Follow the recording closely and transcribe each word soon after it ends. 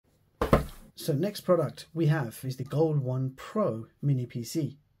So next product we have is the GOLE1 Pro Mini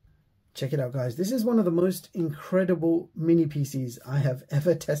PC. Check it out, guys. This is one of the most incredible mini PCs I have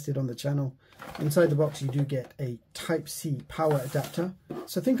ever tested on the channel. Inside the box you do get a Type-C power adapter.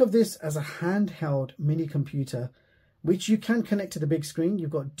 So think of this as a handheld mini computer which you can connect to the big screen.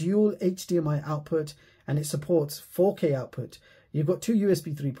 You've got dual HDMI output and it supports 4K output. You've got two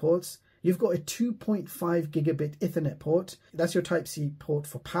USB 3 ports. You've got a 2.5 gigabit Ethernet port. That's your Type-C port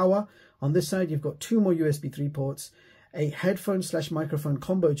for power. On this side, you've got two more USB 3 ports, a headphone/microphone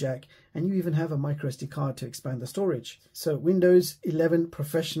combo jack, and you even have a microSD card to expand the storage. So Windows 11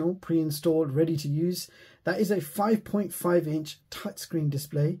 Professional pre-installed, ready to use. That is a 5.5-inch touchscreen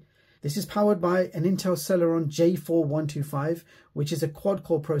display. This is powered by an Intel Celeron J4125, which is a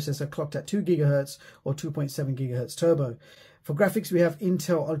quad-core processor clocked at 2 GHz or 2.7 GHz turbo. For graphics, we have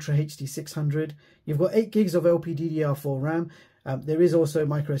Intel Ultra HD 600. You've got 8 gigs of LPDDR4 RAM. There is also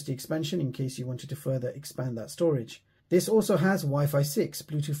MicroSD Expansion in case you wanted to further expand that storage. This also has Wi-Fi 6,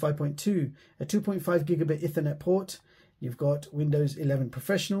 Bluetooth 5.2, a 2.5 gigabit Ethernet port. You've got Windows 11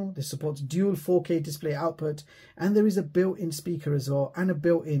 Professional. This supports dual 4K display output, and there is a built-in speaker as well, and a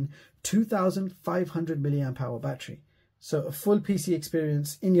built-in 2,500 mAh battery. So a full PC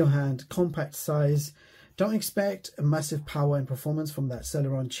experience in your hand, compact size. Don't expect a massive power and performance from that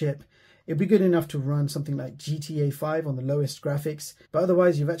Celeron chip. It'd be good enough to run something like GTA 5 on the lowest graphics, but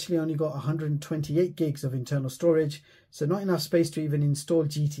otherwise you've actually only got 128 gigs of internal storage, so not enough space to even install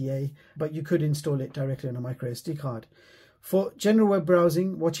GTA, but you could install it directly on a microSD card. For general web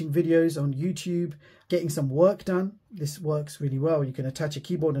browsing, watching videos on YouTube, getting some work done, this works really well. You can attach a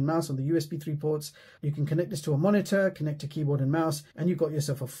keyboard and mouse on the USB 3 ports. You can connect this to a monitor, connect a keyboard and mouse, and you've got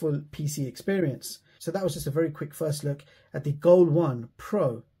yourself a full PC experience. So that was just a very quick first look at the GOLE1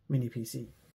 Pro Mini PC.